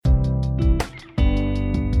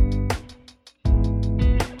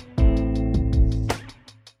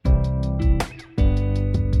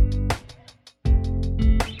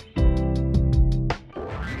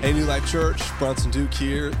Hey, New Life Church, Bronson Duke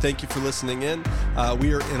here. Thank you for listening in.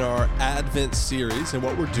 We are in our Advent series, and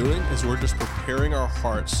what we're doing is we're just preparing our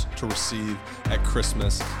hearts to receive at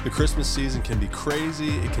Christmas. The Christmas season can be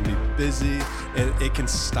crazy, it can be busy, and it can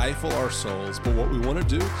stifle our souls. But what we want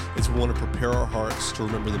to do is we want to prepare our hearts to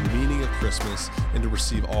remember the meaning of Christmas and to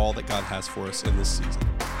receive all that God has for us in this season.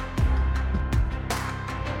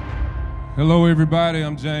 Hello, everybody.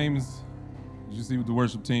 I'm James. As you see with the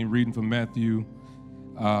worship team reading from Matthew,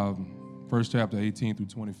 first chapter 18 through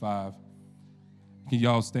 25. Can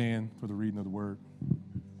y'all stand for the reading of the word?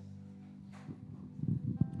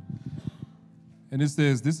 And it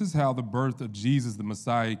says, this is how the birth of Jesus the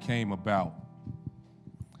Messiah came about.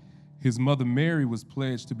 His mother Mary was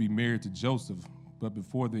pledged to be married to Joseph, but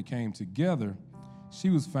before they came together,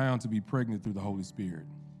 she was found to be pregnant through the Holy Spirit.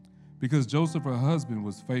 Because Joseph, her husband,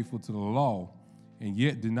 was faithful to the law and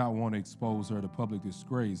yet did not want to expose her to public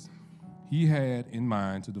disgrace, he had in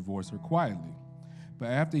mind to divorce her quietly.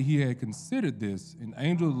 But after he had considered this, an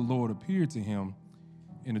angel of the Lord appeared to him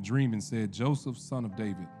in a dream and said, Joseph, son of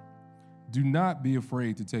David, do not be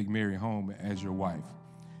afraid to take Mary home as your wife,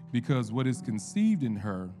 because what is conceived in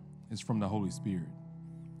her is from the Holy Spirit.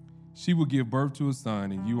 She will give birth to a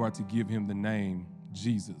son, and you are to give him the name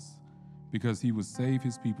Jesus, because he will save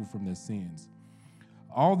his people from their sins.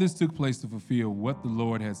 All this took place to fulfill what the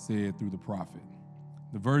Lord had said through the prophet.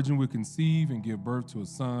 The virgin will conceive and give birth to a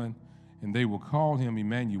son, and they will call him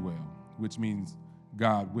Emmanuel, which means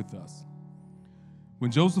God with us.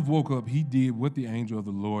 When Joseph woke up, he did what the angel of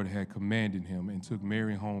the Lord had commanded him and took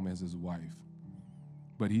Mary home as his wife.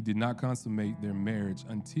 But he did not consummate their marriage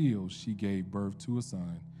until she gave birth to a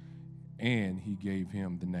son, and he gave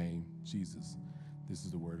him the name Jesus. This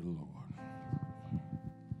is the word of the Lord.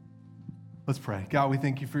 Let's pray. God, we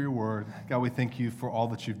thank you for your word. God, we thank you for all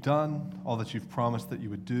that you've done, all that you've promised that you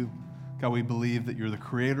would do. God, we believe that you're the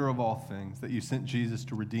creator of all things, that you sent Jesus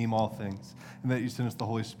to redeem all things, and that you sent us the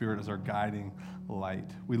Holy Spirit as our guiding light.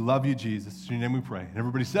 We love you, Jesus. In your name we pray. And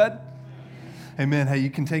everybody said? Amen. Hey, you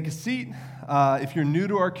can take a seat. If you're new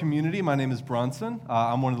to our community, my name is Bronson.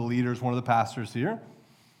 I'm one of the leaders, one of the pastors here.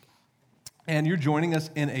 And you're joining us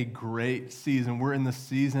in a great season. We're in the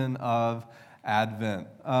season of Advent.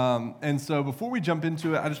 And so before we jump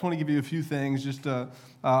into it, I just want to give you a few things, just a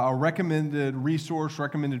recommended resource,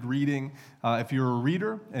 recommended reading. If you're a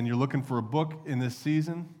reader and you're looking for a book in this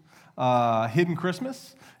season, Hidden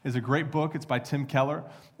Christmas is a great book. It's by Tim Keller,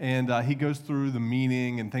 and he goes through the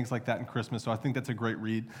meaning and things like that in Christmas, so I think that's a great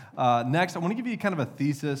read. Next, I want to give you kind of a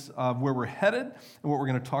thesis of where we're headed and what we're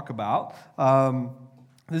going to talk about.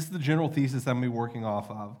 This is the general thesis I'm going to be working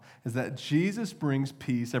off of, is that Jesus brings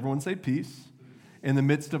peace, everyone say peace, in the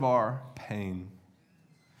midst of our pain,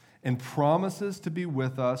 and promises to be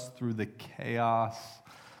with us through the chaos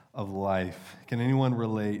of life. Can anyone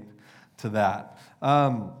relate to that?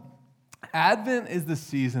 Advent is the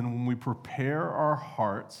season when we prepare our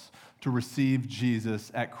hearts to receive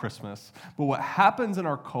Jesus at Christmas. But what happens in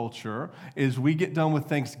our culture is we get done with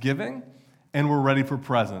Thanksgiving and we're ready for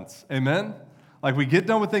presents. Amen? Like we get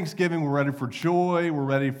done with Thanksgiving, we're ready for joy, we're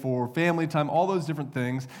ready for family time, all those different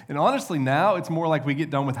things. And honestly, now it's more like we get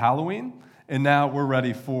done with Halloween, and now we're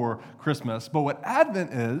ready for Christmas. But what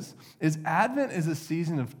Advent is Advent is a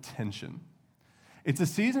season of tension. It's a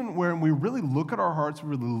season where we really look at our hearts, we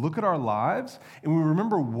really look at our lives, and we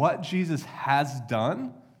remember what Jesus has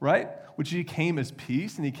done, right? Which he came as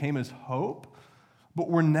peace and he came as hope. But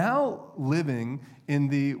we're now living in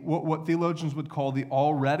the what theologians would call the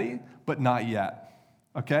already, but not yet,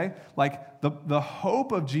 okay? Like the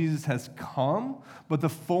hope of Jesus has come, but the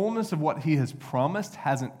fullness of what he has promised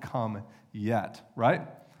hasn't come yet, right?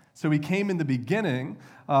 So he came in the beginning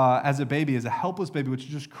as a baby, as a helpless baby, which is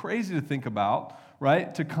just crazy to think about,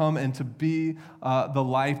 right? To come and to be the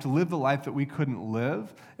life, to live the life that we couldn't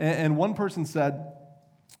live. And one person said,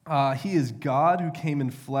 he is God who came in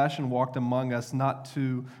flesh and walked among us, not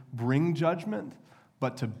to bring judgment,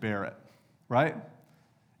 but to bear it, right?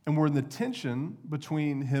 And we're in the tension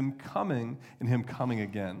between him coming and him coming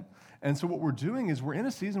again. And so what we're doing is we're in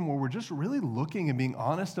a season where we're just really looking and being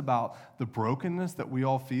honest about the brokenness that we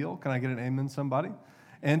all feel. Can I get an amen, somebody?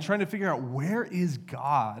 And trying to figure out where is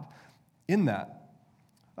God in that.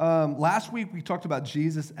 Last week we talked about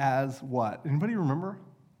Jesus as what? Anybody remember?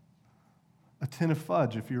 A tin of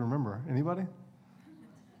fudge, if you remember. Anybody?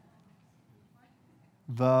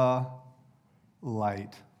 The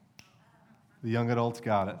light. The young adults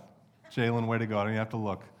got it. Jalen, way to go. I don't even have to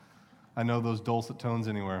look. I know those dulcet tones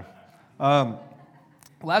anywhere.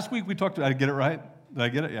 Last week we talked, did I get it right? Did I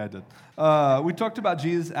get it? Yeah, I did. We talked about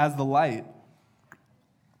Jesus as the light.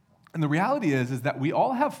 And the reality is that we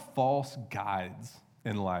all have false guides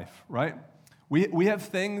in life, right? We have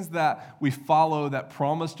things that we follow that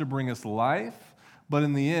promise to bring us life, but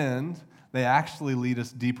in the end, they actually lead us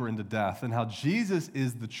deeper into death, and how Jesus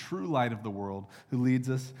is the true light of the world who leads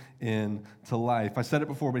us into life. I said it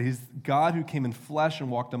before, but he's God who came in flesh and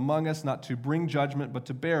walked among us, not to bring judgment, but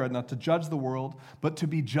to bear it, not to judge the world, but to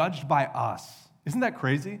be judged by us. Isn't that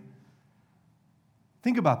crazy?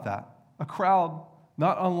 Think about that. A crowd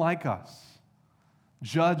not unlike us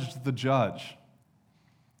judged the judge.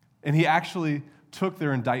 And he actually took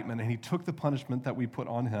their indictment and he took the punishment that we put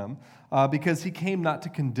on him because he came not to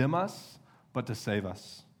condemn us, but to save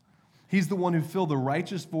us. He's the one who filled the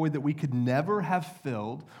righteous void that we could never have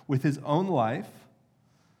filled with his own life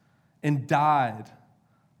and died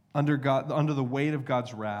under the weight of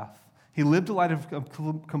God's wrath. He lived a life of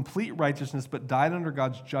complete righteousness, but died under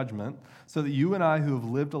God's judgment so that you and I who have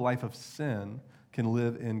lived a life of sin can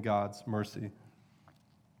live in God's mercy.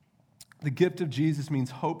 The gift of Jesus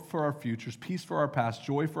means hope for our futures, peace for our past,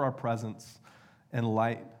 joy for our presence, and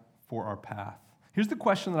light for our path. Here's the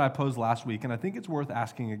question that I posed last week, and I think it's worth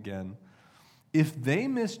asking again. If they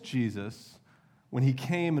missed Jesus when he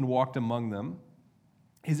came and walked among them,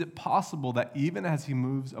 is it possible that even as he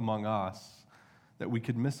moves among us, that we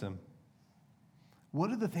could miss him?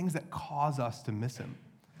 What are the things that cause us to miss him?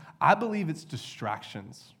 I believe it's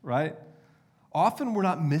distractions, right? Often we're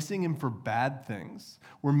not missing him for bad things.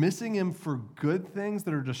 We're missing him for good things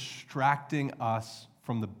that are distracting us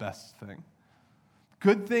from the best thing.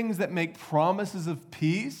 Good things that make promises of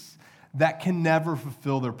peace that can never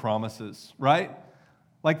fulfill their promises, right?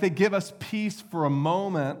 Like they give us peace for a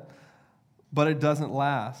moment, but it doesn't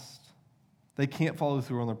last. They can't follow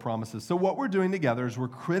through on their promises. So what we're doing together is we're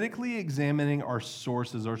critically examining our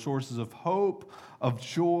sources of hope, of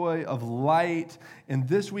joy, of light in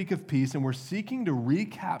this week of peace, and we're seeking to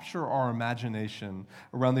recapture our imagination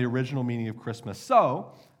around the original meaning of Christmas.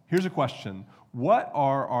 So here's a question. What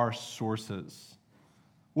are our sources?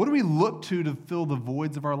 What do we look to fill the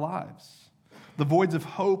voids of our lives? The voids of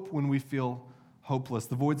hope when we feel hopeless,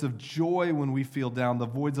 the voids of joy when we feel down, the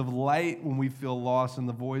voids of light when we feel lost, and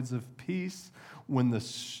the voids of peace when the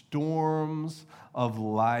storms of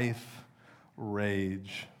life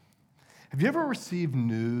rage. Have you ever received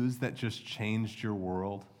news that just changed your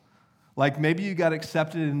world? Like maybe you got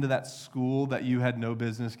accepted into that school that you had no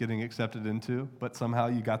business getting accepted into, but somehow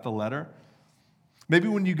you got the letter. Maybe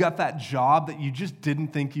when you got that job that you just didn't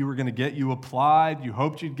think you were going to get, you applied, you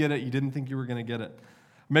hoped you'd get it, you didn't think you were going to get it.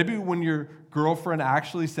 Maybe when your girlfriend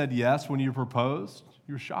actually said yes when you proposed,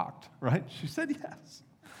 you were shocked, right? She said yes.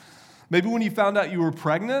 Maybe when you found out you were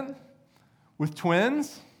pregnant with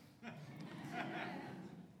twins.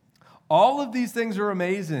 All of these things are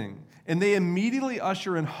amazing, and they immediately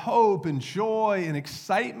usher in hope and joy and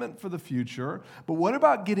excitement for the future. But what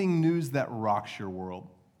about getting news that rocks your world?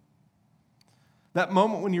 That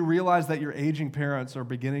moment when you realize that your aging parents are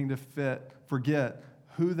beginning to forget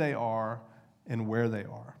who they are and where they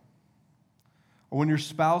are. Or when your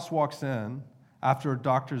spouse walks in after a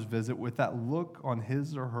doctor's visit with that look on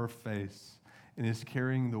his or her face and is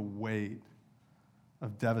carrying the weight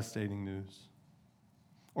of devastating news.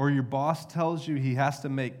 Or your boss tells you he has to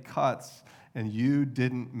make cuts and you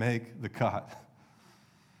didn't make the cut.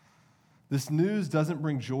 This news doesn't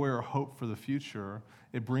bring joy or hope for the future.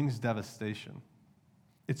 It brings devastation.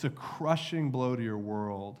 It's a crushing blow to your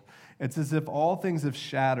world. It's as if all things have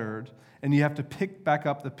shattered and you have to pick back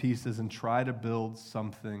up the pieces and try to build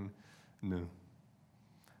something new.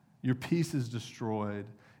 Your peace is destroyed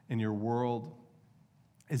and your world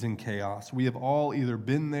is in chaos. We have all either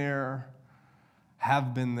been there,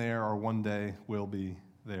 have been there, or one day will be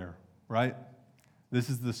there, right? This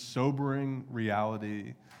is the sobering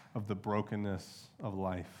reality of the brokenness of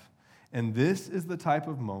life. And this is the type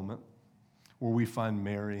of moment where we find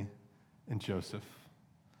Mary and Joseph.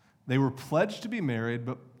 They were pledged to be married,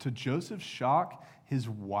 but to Joseph's shock, his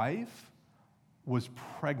wife was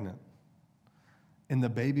pregnant, and the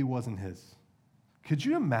baby wasn't his. Could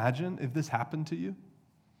you imagine if this happened to you?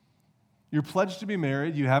 You're pledged to be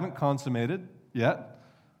married, you haven't consummated yet,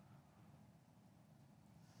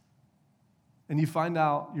 and you find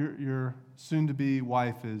out your soon-to-be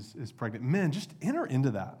wife is pregnant. Men, just enter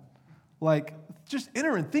into that. Like, just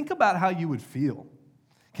enter and think about how you would feel.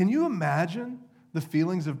 Can you imagine the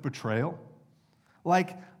feelings of betrayal?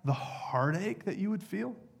 Like the heartache that you would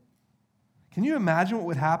feel? Can you imagine what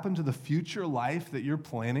would happen to the future life that you're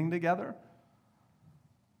planning together?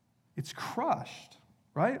 It's crushed,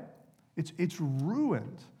 right? It's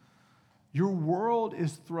ruined. Your world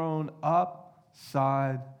is thrown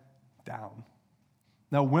upside down.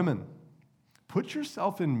 Now, women, put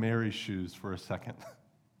yourself in Mary's shoes for a second.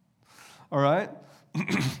 All right?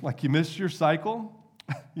 like you missed your cycle,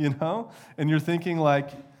 and you're thinking like,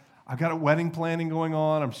 I've got a wedding planning going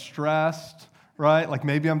on, I'm stressed, right? Like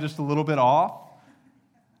maybe I'm just a little bit off.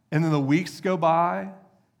 And then the weeks go by,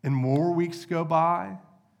 and more weeks go by,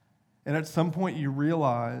 and at some point you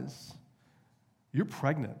realize you're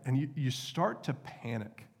pregnant, and you start to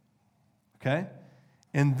panic, okay?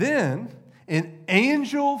 And then an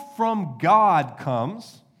angel from God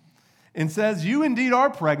comes and says, you indeed are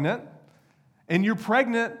pregnant, and you're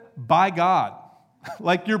pregnant by God.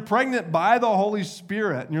 Like you're pregnant by the Holy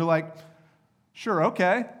Spirit. And you're like, sure,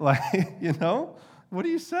 okay. Like, what do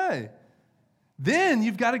you say? Then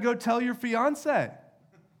you've got to go tell your fiance,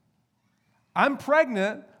 I'm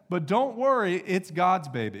pregnant, but don't worry, it's God's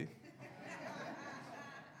baby.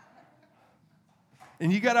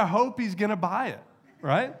 And you got to hope he's going to buy it,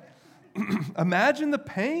 right? Imagine the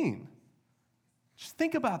pain. Just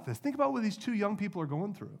think about this. Think about what these two young people are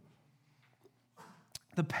going through.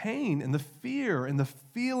 The pain and the fear and the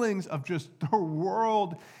feelings of just the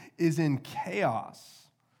world is in chaos.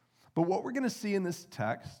 But what we're going to see in this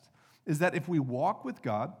text is that if we walk with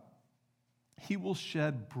God, he will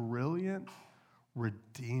shed brilliant,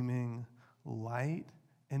 redeeming light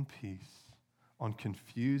and peace on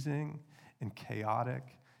confusing and chaotic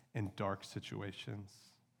and dark situations.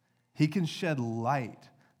 He can shed light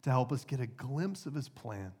to help us get a glimpse of his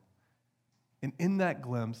plan. And in that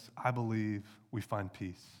glimpse, I believe we find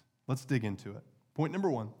peace. Let's dig into it. Point number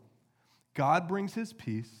 1, God brings his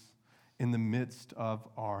peace in the midst of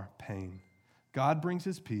our pain. God brings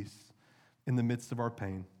his peace in the midst of our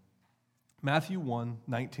pain. Matthew 1,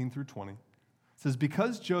 19 through 20 says,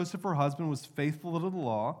 because Joseph, her husband, was faithful to the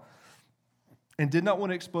law and did not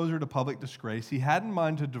want to expose her to public disgrace, he had in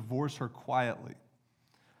mind to divorce her quietly.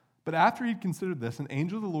 But after he'd considered this, an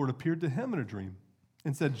angel of the Lord appeared to him in a dream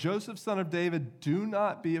and said, Joseph, son of David, do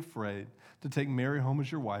not be afraid to take Mary home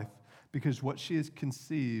as your wife, because what she has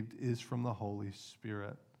conceived is from the Holy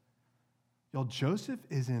Spirit. Y'all, Joseph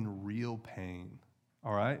is in real pain,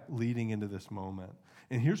 all right, leading into this moment.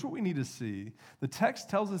 And here's what we need to see. The text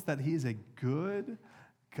tells us that he is a good,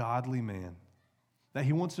 godly man, that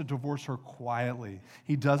he wants to divorce her quietly.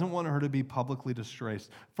 He doesn't want her to be publicly disgraced.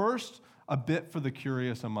 First, a bit for the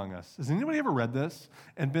curious among us. Has anybody ever read this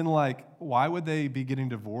and been like, why would they be getting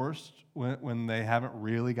divorced when they haven't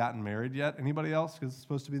really gotten married yet? Anybody else? Because it's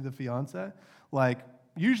supposed to be the fiance? Like,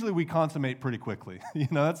 usually we consummate pretty quickly.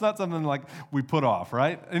 That's not something like we put off,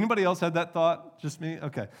 right? Anybody else had that thought? Just me?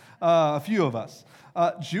 Okay. A few of us.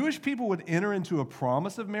 Jewish people would enter into a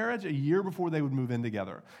promise of marriage a year before they would move in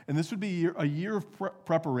together. And this would be a year of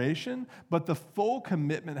preparation, but the full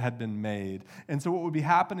commitment had been made. And so what would be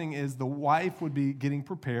happening is the wife would be getting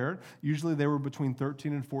prepared. Usually they were between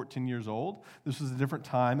 13 and 14 years old. This was a different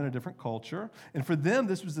time and a different culture. And for them,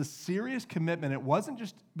 this was a serious commitment. It wasn't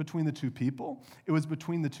just between the two people. It was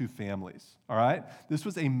between the two families, all right? This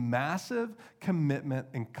was a massive commitment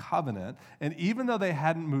and covenant. And even though they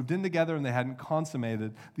hadn't moved in together and they hadn't consummated,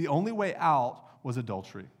 the only way out was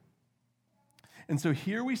adultery. And so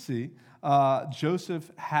here we see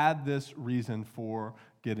Joseph had this reason for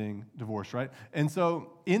getting divorced, right? And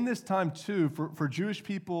so in this time too, for Jewish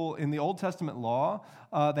people in the Old Testament law,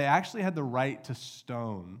 they actually had the right to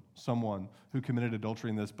stone someone who committed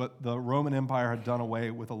adultery in this, but the Roman Empire had done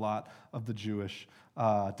away with a lot of the Jewish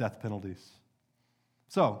death penalties.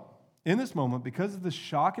 So in this moment, because of the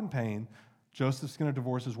shock and pain, Joseph's going to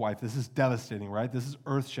divorce his wife. This is devastating, right? This is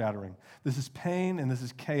earth-shattering. This is pain and this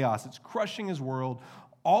is chaos. It's crushing his world.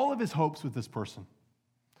 All of his hopes with this person,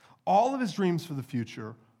 all of his dreams for the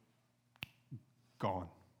future, gone.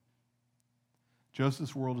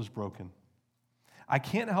 Joseph's world is broken. I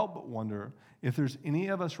can't help but wonder if there's any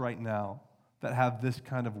of us right now that have this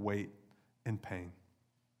kind of weight and pain.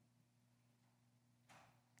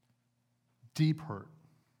 Deep hurt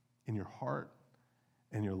in your heart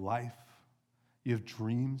and your life. You have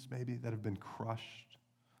dreams maybe that have been crushed,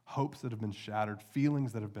 hopes that have been shattered,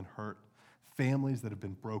 feelings that have been hurt, families that have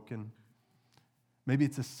been broken. Maybe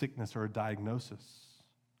it's a sickness or a diagnosis.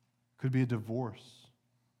 Could be a divorce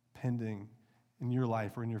pending in your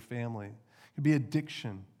life or in your family. Could be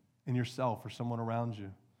addiction in yourself or someone around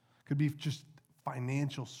you. Could be just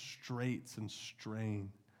financial straits and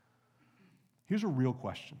strain. Here's a real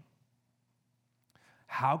question.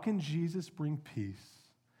 How can Jesus bring peace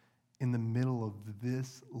in the middle of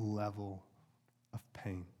this level of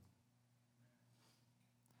pain?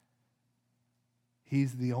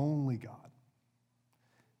 He's the only God.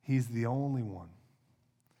 He's the only one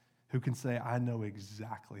who can say, I know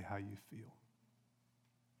exactly how you feel.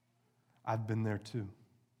 I've been there too.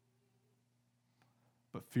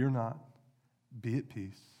 But fear not, be at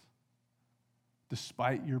peace.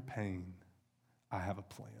 Despite your pain, I have a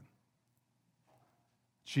plan.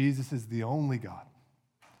 Jesus is the only God.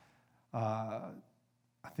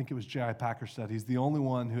 I think it was J.I. Packer said, he's the only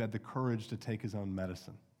one who had the courage to take his own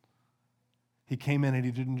medicine. He came in and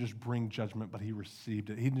he didn't just bring judgment, but he received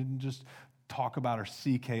it. He didn't just talk about or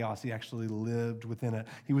see chaos. He actually lived within it.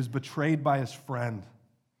 He was betrayed by his friend.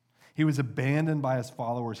 He was abandoned by his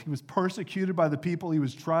followers. He was persecuted by the people he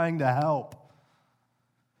was trying to help.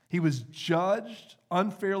 He was judged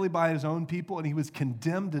unfairly by his own people, and he was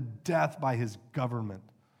condemned to death by his government.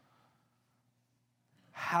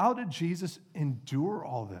 How did Jesus endure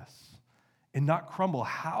all this and not crumble?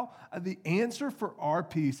 How? The answer for our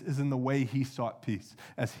peace is in the way he sought peace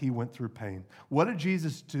as he went through pain. What did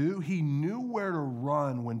Jesus do? He knew where to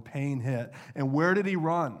run when pain hit. And where did he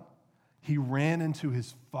run? He ran into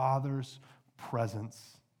his Father's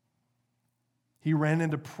presence. He ran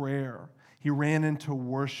into prayer. He ran into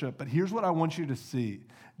worship. But here's what I want you to see.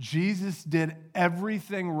 Jesus did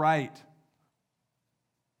everything right,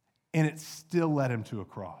 and it still led him to a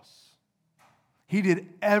cross. He did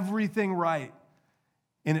everything right,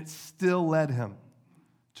 and it still led him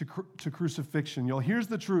to crucifixion. Y'all, here's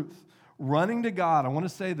the truth. Running to God, I want to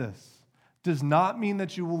say this, does not mean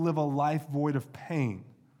that you will live a life void of pain.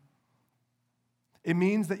 It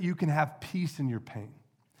means that you can have peace in your pain.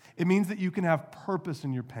 It means that you can have purpose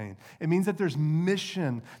in your pain. It means that there's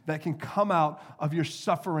mission that can come out of your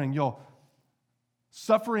suffering. Y'all,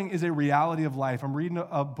 suffering is a reality of life. I'm reading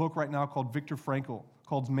a book right now called Viktor Frankl,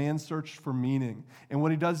 called Man's Search for Meaning. And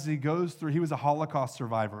what he does is he was a Holocaust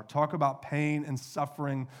survivor. Talk about pain and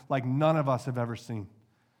suffering like none of us have ever seen.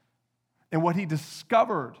 And what he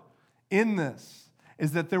discovered in this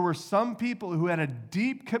is that there were some people who had a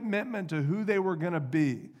deep commitment to who they were going to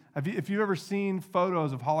be. If you've ever seen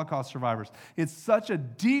photos of Holocaust survivors, it's such a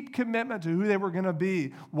deep commitment to who they were going to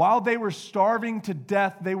be. While they were starving to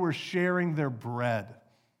death, they were sharing their bread.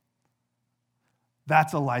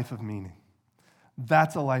 That's a life of meaning.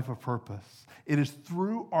 That's a life of purpose. It is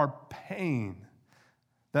through our pain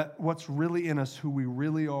that what's really in us, who we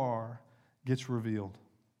really are, gets revealed.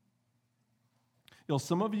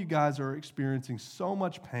 Some of you guys are experiencing so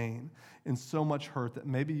much pain and so much hurt that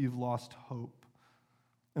maybe you've lost hope.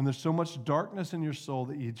 And there's so much darkness in your soul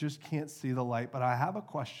that you just can't see the light. But I have a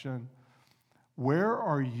question. Where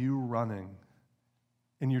are you running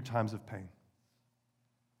in your times of pain?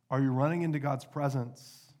 Are you running into God's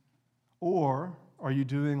presence? Or are you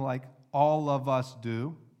doing like all of us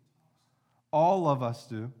do? All of us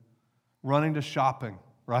do. Running to shopping,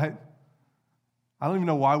 right? I don't even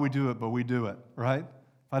know why we do it, but we do it, right?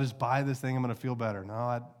 If I just buy this thing, I'm going to feel better. No,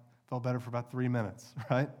 I felt better for about 3 minutes,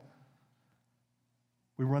 right?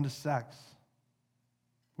 We run to sex.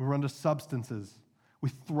 We run to substances. We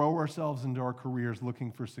throw ourselves into our careers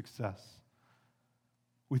looking for success.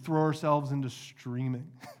 We throw ourselves into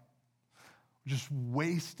streaming, just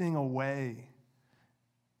wasting away,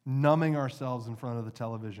 numbing ourselves in front of the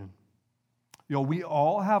television. We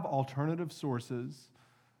all have alternative sources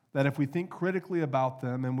that if we think critically about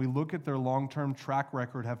them and we look at their long-term track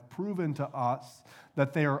record, have proven to us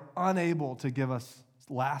that they are unable to give us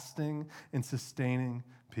lasting and sustaining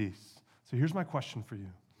peace. So here's my question for you.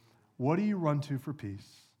 What do you run to for peace,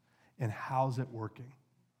 and how's it working?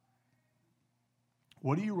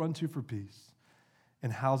 What do you run to for peace,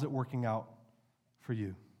 and how's it working out for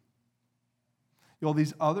you?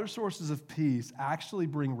 These other sources of peace actually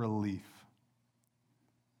bring relief.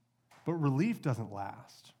 But relief doesn't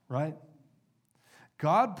last, right?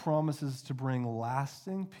 God promises to bring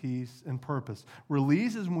lasting peace and purpose.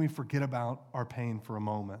 Release is when we forget about our pain for a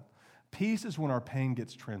moment. Peace is when our pain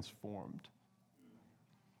gets transformed.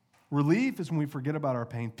 Relief is when we forget about our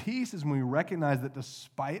pain. Peace is when we recognize that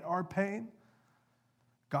despite our pain,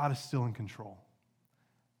 God is still in control.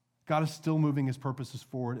 God is still moving his purposes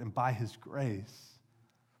forward, and by his grace,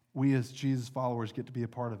 we as Jesus followers get to be a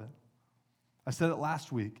part of it. I said it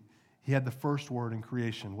last week. He had the first word in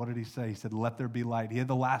creation. What did he say? He said, let there be light. He had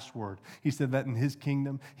the last word. He said that in his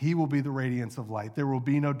kingdom, he will be the radiance of light. There will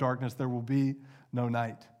be no darkness. There will be no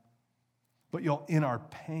night. But in our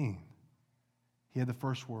pain, he had the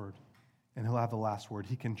first word, and he'll have the last word.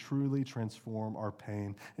 He can truly transform our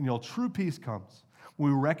pain. And true peace comes. We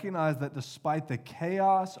recognize that despite the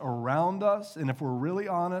chaos around us, and if we're really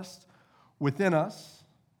honest, within us,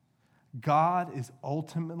 God is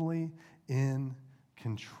ultimately in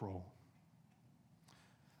control.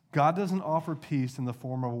 God doesn't offer peace in the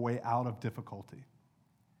form of a way out of difficulty.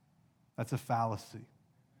 That's a fallacy.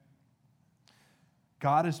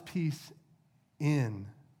 God is peace in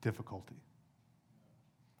difficulty.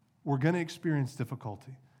 We're going to experience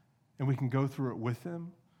difficulty, and we can go through it with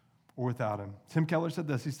him, or without him. Tim Keller said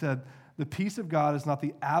this. He said, the peace of God is not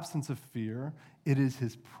the absence of fear, it is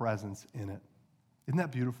his presence in it. Isn't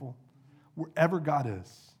that beautiful? Wherever God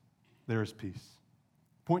is, there is peace.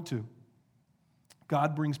 Point 2,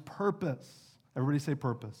 God brings purpose. Everybody say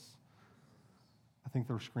purpose. I think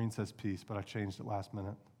their screen says peace, but I changed it last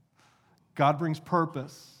minute. God brings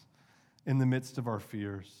purpose in the midst of our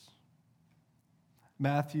fears.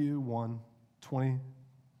 Matthew 1:20,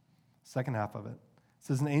 second half of it. It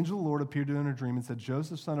says, an angel of the Lord appeared to him in a dream and said,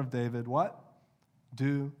 Joseph, son of David, what?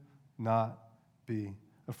 Do not be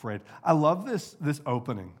afraid. I love this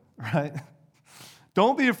opening, right?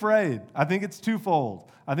 Don't be afraid. I think it's twofold.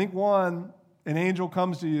 I think one, an angel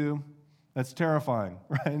comes to you, that's terrifying,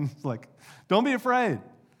 right? And it's like, don't be afraid.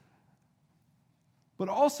 But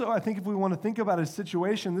also, I think if we want to think about his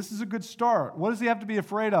situation, this is a good start. What does he have to be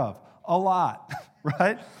afraid of? A lot,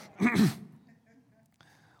 right?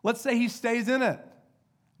 Let's say he stays in it,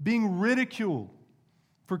 being ridiculed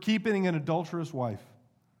for keeping an adulterous wife.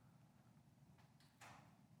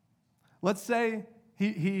 Let's say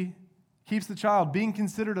he keeps the child, being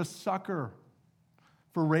considered a sucker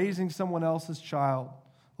for raising someone else's child,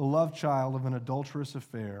 the love child of an adulterous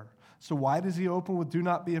affair. So why does he open with do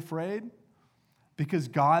not be afraid? Because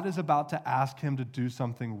God is about to ask him to do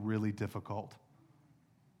something really difficult.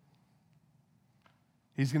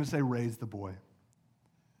 He's going to say, raise the boy.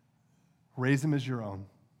 Raise him as your own.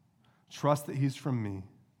 Trust that he's from me.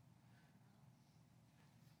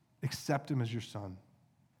 Accept him as your son.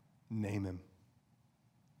 Name him.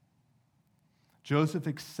 Joseph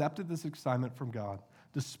accepted this assignment from God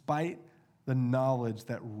despite the knowledge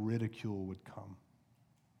that ridicule would come.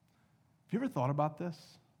 Have you ever thought about this?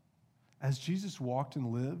 As Jesus walked and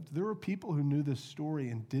lived, there were people who knew this story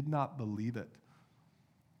and did not believe it.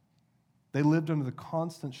 They lived under the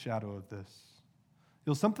constant shadow of this.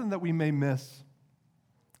 You know, something that we may miss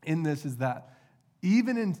in this is that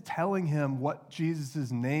even in telling him what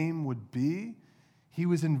Jesus' name would be, he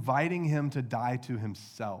was inviting him to die to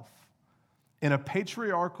himself. In a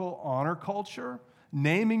patriarchal honor culture,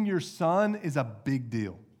 naming your son is a big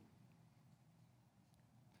deal.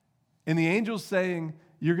 And the angel's saying,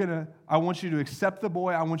 I want you to accept the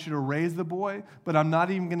boy, I want you to raise the boy, but I'm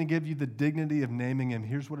not even going to give you the dignity of naming him.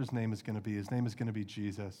 Here's what his name is going to be. His name is going to be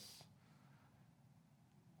Jesus,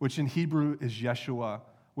 which in Hebrew is Yeshua,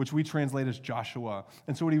 which we translate as Joshua.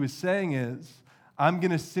 And so what he was saying is, I'm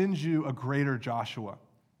going to send you a greater Joshua.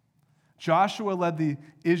 Joshua led the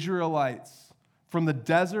Israelites from the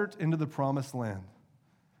desert into the promised land.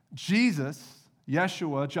 Jesus,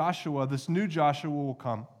 Yeshua, Joshua, this new Joshua will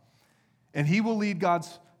come. And he will lead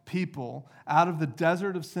God's people out of the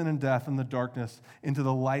desert of sin and death and the darkness into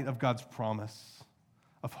the light of God's promise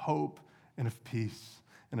of hope and of peace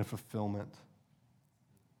and of fulfillment.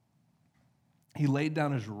 He laid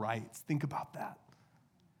down his rights. Think about that.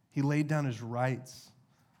 He laid down his rights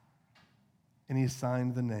and he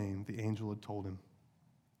assigned the name the angel had told him.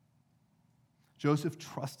 Joseph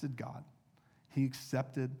trusted God. He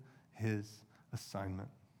accepted his assignment.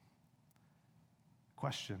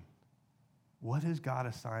 Question. What has God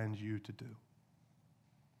assigned you to do?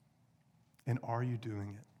 And are you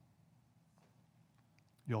doing it?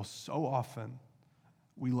 Y'all, so often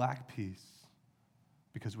we lack peace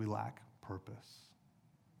because we lack purpose.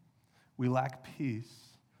 We lack peace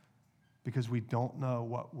because we don't know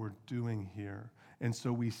what we're doing here. And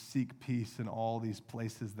so we seek peace in all these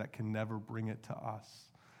places that can never bring it to us.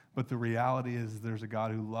 But the reality is there's a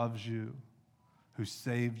God who loves you, who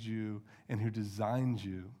saved you, and who designed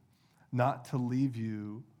you not to leave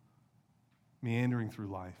you meandering through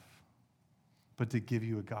life, but to give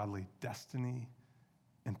you a godly destiny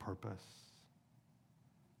and purpose.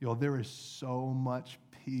 Y'all, there is so much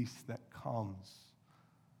peace that comes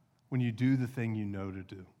when you do the thing you know to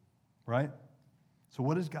do, right? So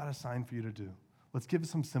what has God assigned for you to do? Let's give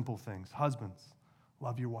some simple things. Husbands,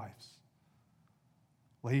 love your wives.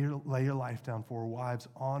 Lay your life down for her. Wives,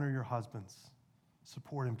 honor your husbands.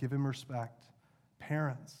 Support him. Give him respect.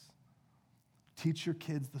 Parents, teach your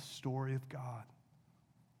kids the story of God.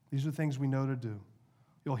 These are things we know to do.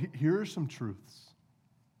 Here are some truths.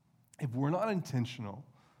 If we're not intentional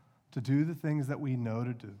to do the things that we know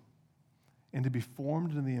to do and to be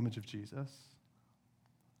formed in the image of Jesus,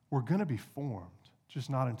 we're going to be formed, just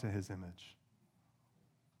not into his image.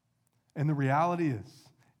 And the reality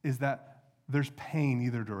is that there's pain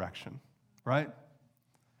either direction, right?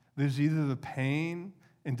 There's either the pain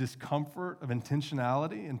and discomfort of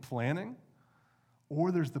intentionality and planning,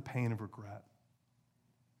 or there's the pain of regret.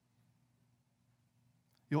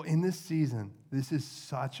 In this season, this is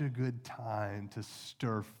such a good time to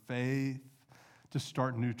stir faith, to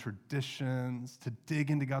start new traditions, to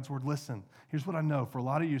dig into God's word. Listen, here's what I know. For a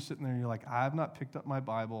lot of you sitting there, you're like, I have not picked up my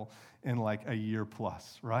Bible in like a year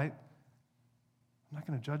plus, right? I'm not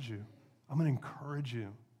going to judge you. I'm going to encourage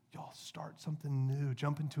you. Y'all start something new.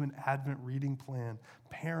 Jump into an Advent reading plan.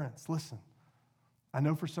 Parents, listen. I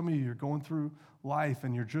know for some of you, you're going through life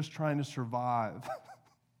and you're just trying to survive.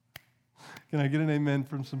 Can I get an amen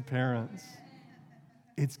from some parents?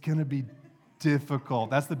 It's going to be difficult.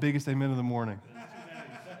 That's the biggest amen of the morning.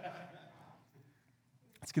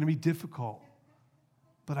 It's going to be difficult.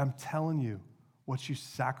 But I'm telling you, what you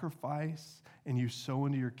sacrifice and you sow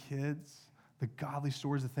into your kids, the godly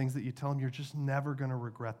stories, the things that you tell them, you're just never going to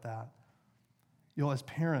regret that. You know, as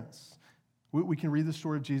parents, we can read the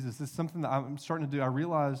story of Jesus. This is something that I'm starting to do. I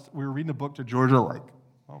realized we were reading a book to Georgia, like,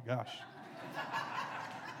 oh gosh.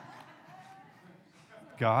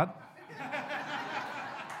 God,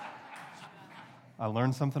 I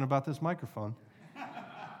learned something about this microphone.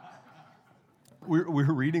 We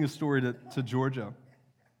were reading a story to Georgia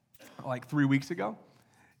like 3 weeks ago,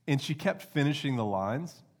 and she kept finishing the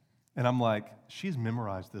lines, and I'm like, she's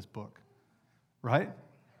memorized this book, right?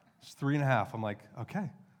 It's 3.5. I'm like, okay,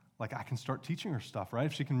 like I can start teaching her stuff, right?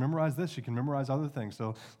 If she can memorize this, she can memorize other things.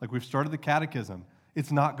 So like we've started the catechism.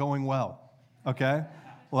 It's not going well, okay?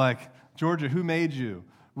 Like, Georgia, who made you?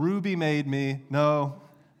 Ruby made me. No.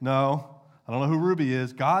 I don't know who Ruby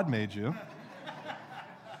is. God made you.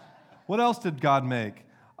 What else did God make?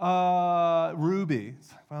 Ruby.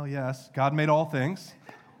 Well, yes, God made all things.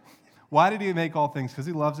 Why did he make all things? Because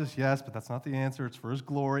he loves us, yes, but that's not the answer. It's for his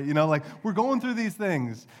glory. You know, like, we're going through these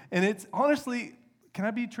things. And it's, honestly, can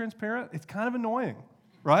I be transparent? It's kind of annoying,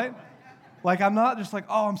 right? Like, I'm not just like,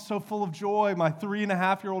 oh, I'm so full of joy. My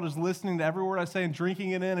 3.5-year-old is listening to every word I say and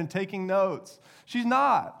drinking it in and taking notes. She's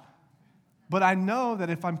not. But I know that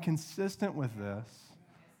if I'm consistent with this,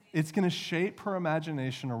 it's going to shape her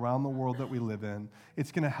imagination around the world that we live in.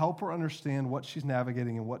 It's going to help her understand what she's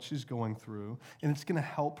navigating and what she's going through, and it's going to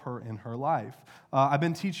help her in her life. I've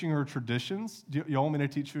been teaching her traditions. Do y'all want me to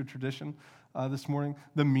teach you a tradition this morning?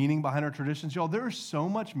 The meaning behind our traditions. Y'all, there is so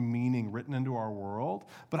much meaning written into our world,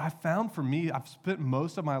 but I found for me, I've spent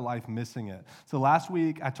most of my life missing it. So last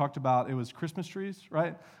week, I talked about, it was Christmas trees,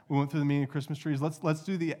 right? We went through the meaning of Christmas trees. Let's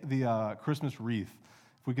do the Christmas wreath,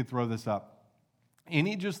 if we could throw this up.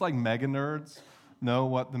 Any just like mega nerds know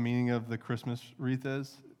what the meaning of the Christmas wreath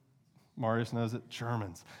is? Marius knows it.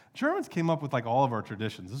 Germans came up with like all of our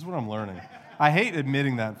traditions. This is what I'm learning. I hate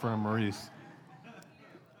admitting that in front of Maurice.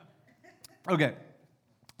 Okay,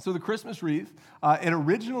 so the Christmas wreath, it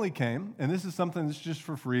originally came, and this is something that's just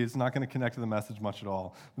for free. It's not going to connect to the message much at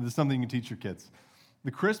all. This is something you can teach your kids.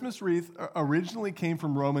 The Christmas wreath originally came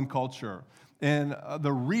from Roman culture, and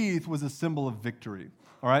the wreath was a symbol of victory.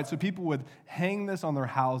 All right, so people would hang this on their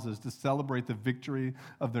houses to celebrate the victory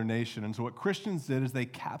of their nation. And so what Christians did is they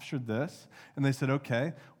captured this, and they said,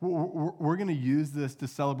 okay, we're going to use this to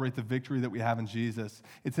celebrate the victory that we have in Jesus.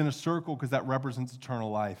 It's in a circle because that represents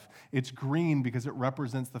eternal life. It's green because it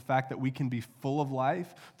represents the fact that we can be full of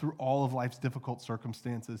life through all of life's difficult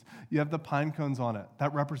circumstances. You have the pine cones on it.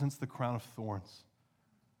 That represents the crown of thorns.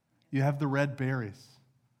 You have the red berries.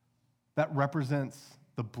 That represents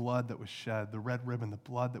the blood that was shed, the red ribbon, the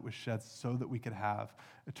blood that was shed so that we could have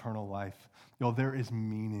eternal life. Y'all, there is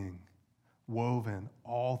meaning woven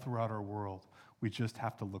all throughout our world. We just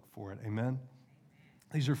have to look for it. Amen?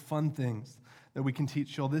 These are fun things that we can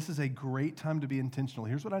teach. Y'all, this is a great time to be intentional.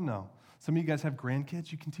 Here's what I know. Some of you guys have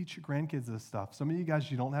grandkids. You can teach your grandkids this stuff. Some of you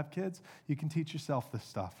guys, you don't have kids. You can teach yourself this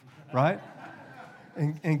stuff, right?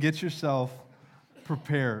 and get yourself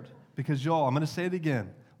prepared. Because, y'all, I'm going to say it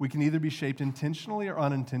again. We can either be shaped intentionally or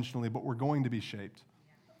unintentionally, but we're going to be shaped.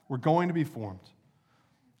 We're going to be formed.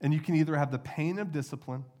 And you can either have the pain of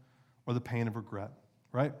discipline or the pain of regret,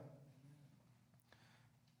 right?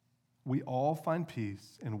 We all find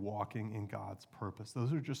peace in walking in God's purpose.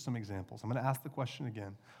 Those are just some examples. I'm going to ask the question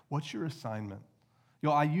again. What's your assignment?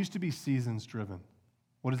 I used to be seasons driven.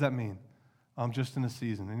 What does that mean? I'm just in a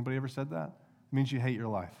season. Anybody ever said that? It means you hate your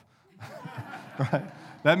life. Right?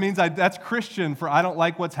 That means that's Christian for I don't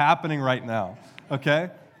like what's happening right now, okay?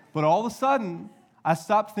 But all of a sudden, I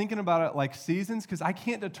stopped thinking about it like seasons because I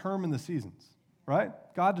can't determine the seasons, right?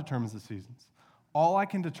 God determines the seasons. All I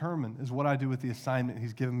can determine is what I do with the assignment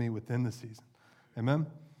he's given me within the season. Amen?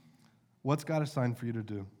 What's God assigned for you to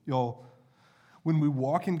do? Y'all, when we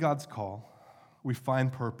walk in God's call, we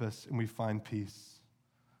find purpose and we find peace.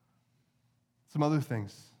 Some other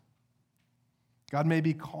things. God may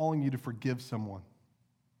be calling you to forgive someone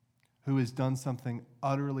who has done something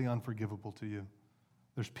utterly unforgivable to you.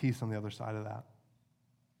 There's peace on the other side of that.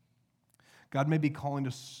 God may be calling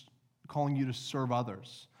calling you to serve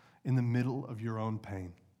others in the middle of your own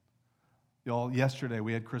pain. Y'all, yesterday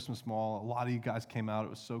we had Christmas Mall. A lot of you guys came out. It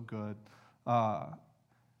was so good.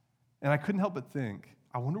 And I couldn't help but think,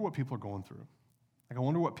 I wonder what people are going through. Like, I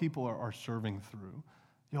wonder what people are serving through.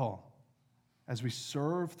 Y'all, as we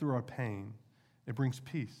serve through our pain, it brings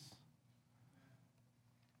peace.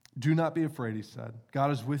 Do not be afraid, he said.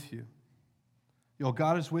 God is with you. Y'all,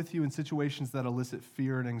 God is with you in situations that elicit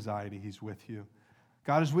fear and anxiety. He's with you.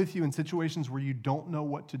 God is with you in situations where you don't know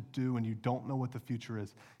what to do and you don't know what the future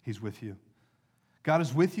is. He's with you. God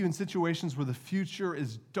is with you in situations where the future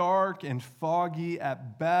is dark and foggy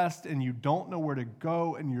at best and you don't know where to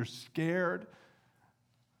go and you're scared,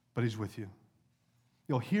 but he's with you.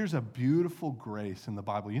 Y'all, here's a beautiful grace in the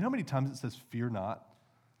Bible. You know how many times it says, fear not?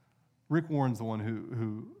 Rick Warren's the one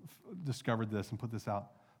who discovered this and put this out.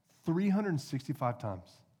 365 times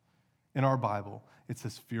in our Bible, it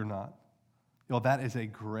says, fear not. Y'all, that is a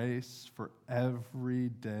grace for every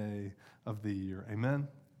day of the year. Amen?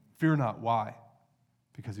 Fear not. Why?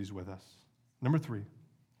 Because he's with us. Number 3,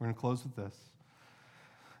 we're going to close with this.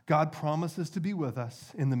 God promises to be with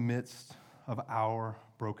us in the midst of our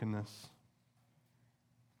brokenness.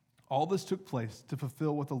 All this took place to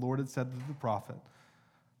fulfill what the Lord had said to the prophet.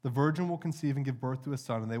 The virgin will conceive and give birth to a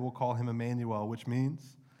son, and they will call him Emmanuel, which means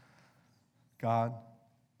God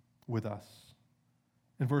with us.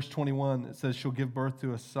 In verse 21, it says, she'll give birth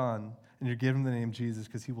to a son, and you give him the name Jesus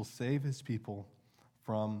because he will save his people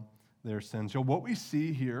from their sins. So what we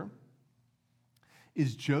see here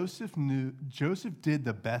is Joseph did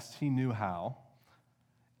the best he knew how,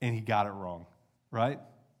 and he got it wrong, right?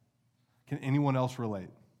 Can anyone else relate?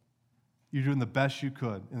 You're doing the best you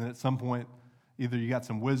could, and then at some point, either you got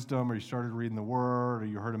some wisdom or you started reading the word or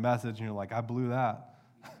you heard a message and you're like, I blew that.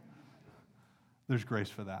 There's grace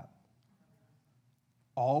for that.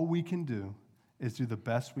 All we can do is do the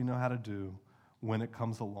best we know how to do when it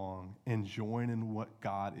comes along and join in what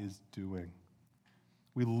God is doing.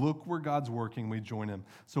 We look where God's working, we join him.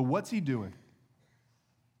 So what's he doing?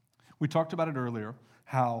 We talked about it earlier,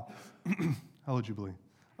 how Jubilee.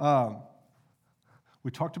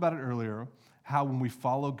 We talked about it earlier, how when we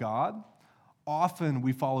follow God, often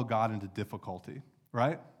we follow God into difficulty,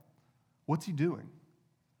 right? What's he doing?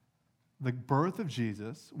 The birth of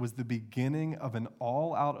Jesus was the beginning of an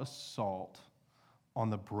all-out assault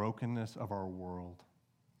on the brokenness of our world.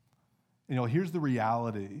 You know, here's the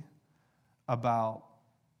reality about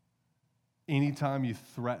anytime you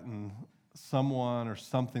threaten someone or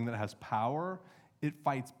something that has power, it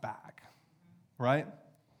fights back, right?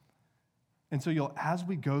 And so, as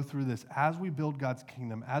we go through this, as we build God's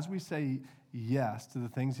kingdom, as we say yes to the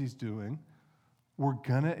things he's doing, we're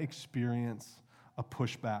going to experience a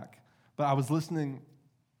pushback. But I was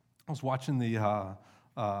watching the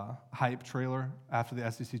hype trailer after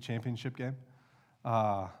the SEC championship game,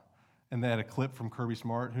 and they had a clip from Kirby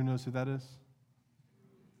Smart. Who knows who that is?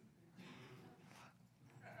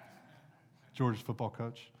 Georgia's football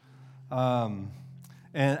coach. And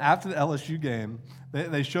after the LSU game,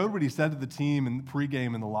 they showed what he said to the team in the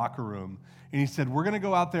pregame in the locker room. And he said, we're going to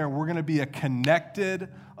go out there and we're going to be a connected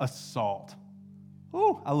assault.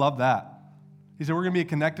 Ooh, I love that. He said, we're going to be a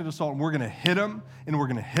connected assault, and we're going to hit them, and we're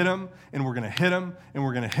going to hit them, and we're going to hit them, and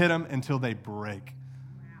we're going to hit them until they break. Wow.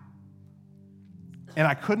 And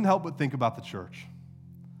I couldn't help but think about the church.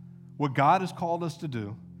 What God has called us to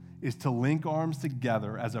do is to link arms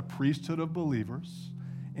together as a priesthood of believers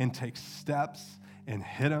and take steps and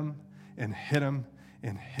hit them and hit them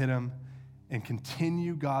and hit them and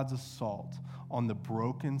continue God's assault on the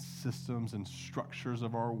broken systems and structures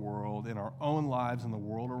of our world, in our own lives and the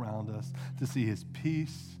world around us, to see his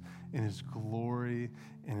peace and his glory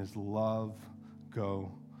and his love go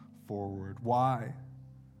forward. Why?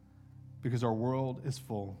 Because our world is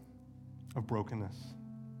full of brokenness.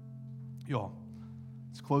 Y'all,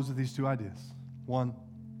 let's close with these 2 ideas. 1,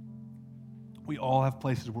 we all have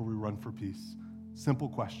places where we run for peace. Simple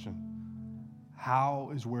question.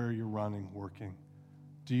 How is where you're running working?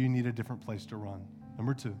 Do you need a different place to run?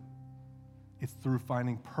 Number 2, it's through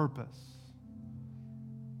finding purpose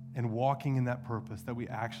and walking in that purpose that we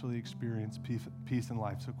actually experience peace in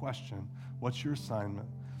life. So question, what's your assignment?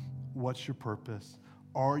 What's your purpose?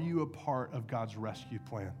 Are you a part of God's rescue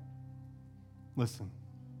plan? Listen,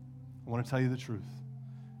 I want to tell you the truth.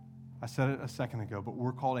 I said it a second ago, but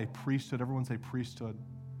we're called a priesthood. Everyone say priesthood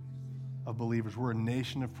of believers. We're a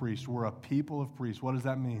nation of priests. We're a people of priests. What does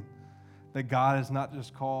that mean? That God has not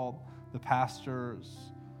just called the pastors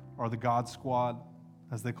or the God squad,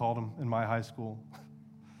 as they called them in my high school,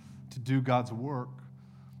 to do God's work,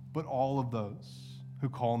 but all of those who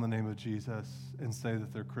call in the name of Jesus and say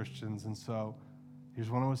that they're Christians. And so Here's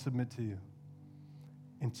what I want to submit to you.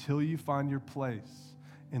 Until you find your place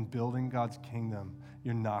in building God's kingdom,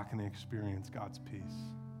 you're not going to experience God's peace.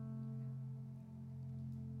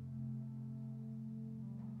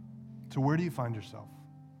 So where do you find yourself?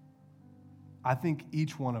 I think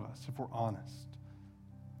each one of us, if we're honest,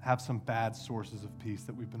 have some bad sources of peace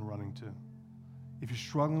that we've been running to. If you're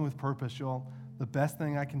struggling with purpose, y'all, the best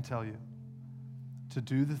thing I can tell you, to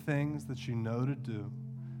do the things that you know to do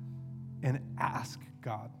and ask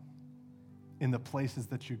God in the places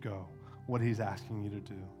that you go what he's asking you to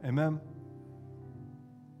do. Amen?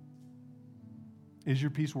 Is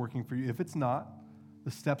your peace working for you? If it's not,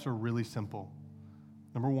 the steps are really simple.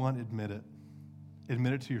 Number one, admit it.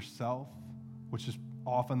 Admit it to yourself, which is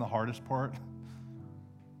often the hardest part.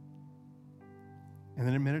 And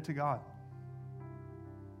then admit it to God.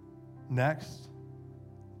 Next,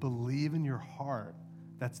 believe in your heart.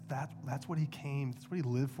 That's what he came, that's what he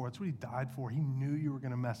lived for, that's what he died for. He knew you were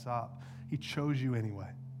going to mess up. He chose you anyway.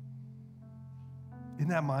 Isn't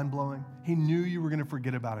that mind-blowing? He knew you were going to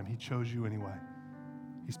forget about him. He chose you anyway.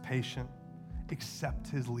 He's patient. Accept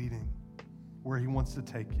his leading where he wants to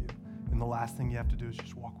take you. And the last thing you have to do is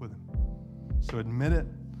just walk with him. So admit it,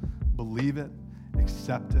 believe it,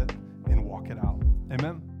 accept it, and walk it out.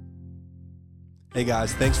 Amen? Hey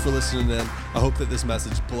guys, thanks for listening in. I hope that this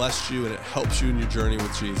message blessed you and it helps you in your journey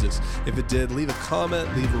with Jesus. If it did, leave a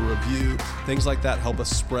comment, leave a review. Things like that help us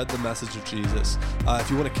spread the message of Jesus.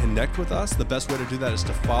 If you want to connect with us, the best way to do that is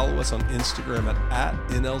to follow us on Instagram at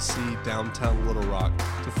NLC Downtown Little Rock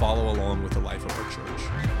to follow along with the life of our church.